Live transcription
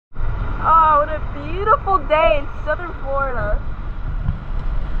beautiful day in southern Florida.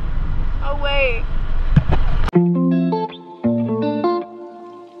 Oh wait.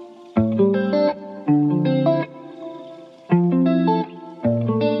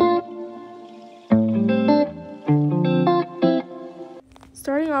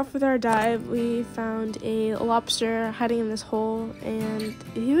 Starting off with our dive, we found a lobster hiding in this hole, and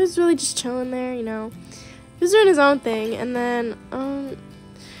he was really just chilling there, you know. He was doing his own thing, and then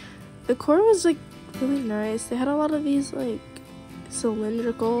the coral was like really nice. They had a lot of these like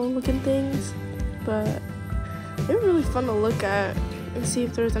cylindrical looking things, but they were really fun to look at and see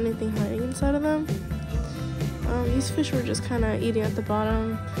if there was anything hiding inside of them. These fish were just kind of eating at the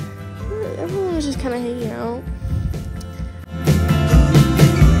bottom. Everyone was just kind of hanging out.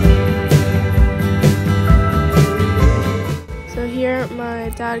 So here my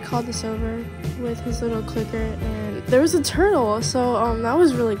dad called us over with his little clicker, and there was a turtle, so that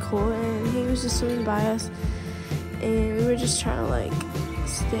was really cool, and he was just swimming by us, and we were just trying to like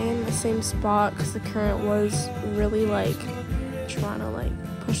stay in the same spot because the current was really like trying to like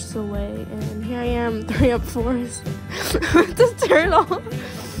push us away, and here I am 3 up 4s with this turtle,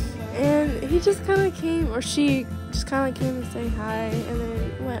 and he just kind of came, or she just kind of came to say hi and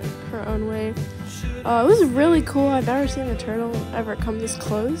then went her own way. It was really cool. I've never seen a turtle ever come this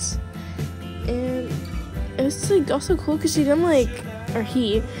close, and it was like also cool because she didn't like, or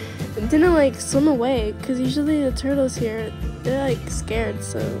he didn't like swim away, because usually the turtles here, they're like scared,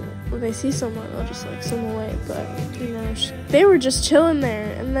 so when they see someone they'll just like swim away, but you know, they were just chilling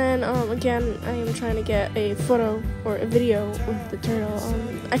there. And then again, I am trying to get a photo or a video with the turtle.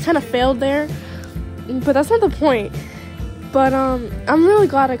 I kind of failed there, but that's not the point. But I'm really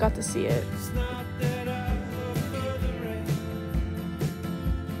glad I got to see it.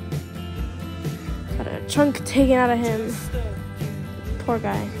 Got a chunk taken out of him. Poor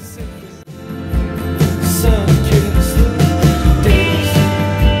guy.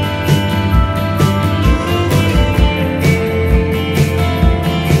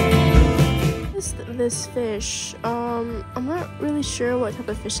 This fish, I'm not really sure what type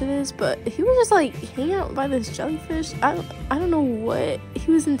of fish it is, but he was just like hanging out by this jellyfish. I don't know what he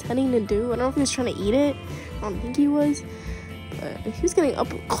was intending to do. I don't know if he was trying to eat it. I don't think he was, but he was getting up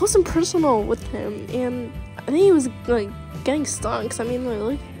close and personal with him, and I think he was like getting stung, because I mean,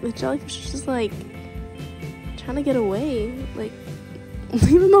 like the jellyfish is just like trying to get away, like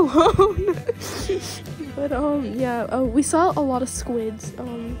leave him alone. But yeah, we saw a lot of squids.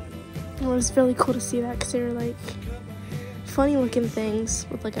 It was really cool to see that, because they were like funny looking things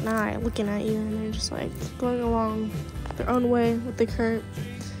with like an eye looking at you, and they're just like going along their own way with the current.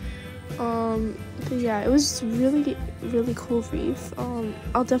 But yeah, it was really cool reef.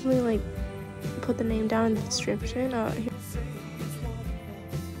 I'll definitely like put the name down in the description. Here.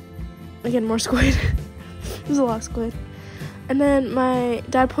 Again, more squid. There's a lot of squid. And then my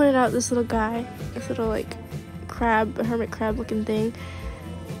dad pointed out this little guy, this little like crab, a hermit crab looking thing,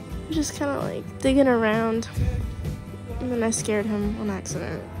 just kind of like digging around, and then I scared him on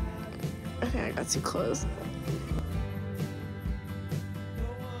accident. I think I got too close.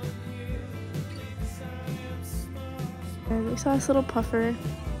 And we saw this little puffer.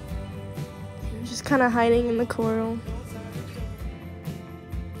 He was just kind of hiding in the coral.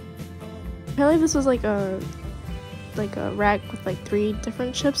 Apparently this was like a rack with like 3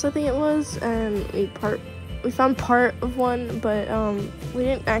 different ships, I think it was, and we found part of one, but we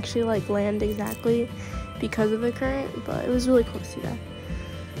didn't actually like land exactly because of the current, but it was really cool to see that.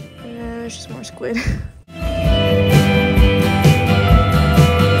 And then there's just more squid.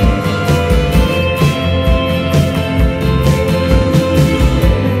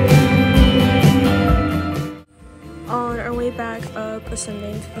 On our way back up,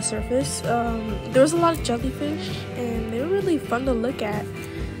 ascending to the surface, there was a lot of jellyfish, and they were really fun to look at.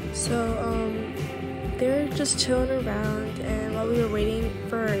 So they were just chilling around, and while we were waiting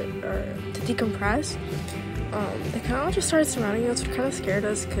to decompress, they kind of just started surrounding us, which kind of scared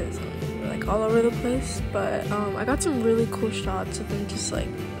us because we're like all over the place. But I got some really cool shots of them just like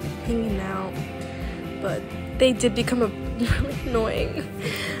hanging out, but they did become really annoying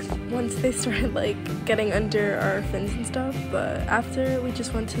once they started like getting under our fins and stuff. But after, we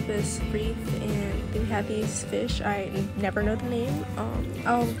just went to this reef, and we had these fish. I never know the name.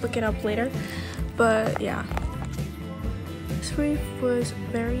 I'll look it up later. But yeah, this reef was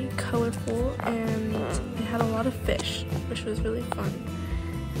very colorful, and it had a lot of fish, which was really fun.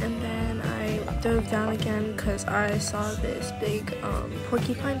 And then I dove down again because I saw this big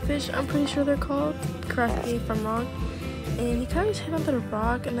porcupine fish, I'm pretty sure they're called, correct me if I'm wrong, and he kind of just hit onto the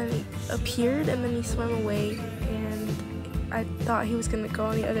rock, and then he appeared, and then he swam away, and I thought he was gonna go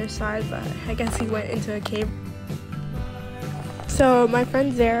on the other side, but I guess he went into a cave. So my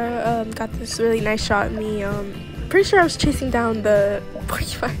friend Zara got this really nice shot of me. Pretty sure I was chasing down the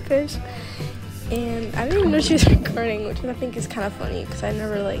porcupine fish, and I didn't even know she was recording, which I think is kind of funny because I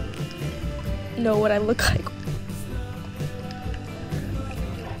never like know what I look like.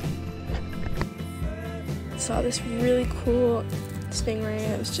 Saw this really cool stingray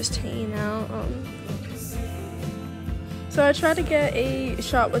that was just hanging out. So I tried to get a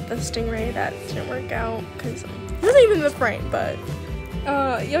shot with the stingray that didn't work out because it wasn't even in the frame, but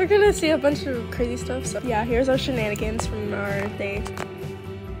you're gonna see a bunch of crazy stuff. So yeah, here's our shenanigans from our day.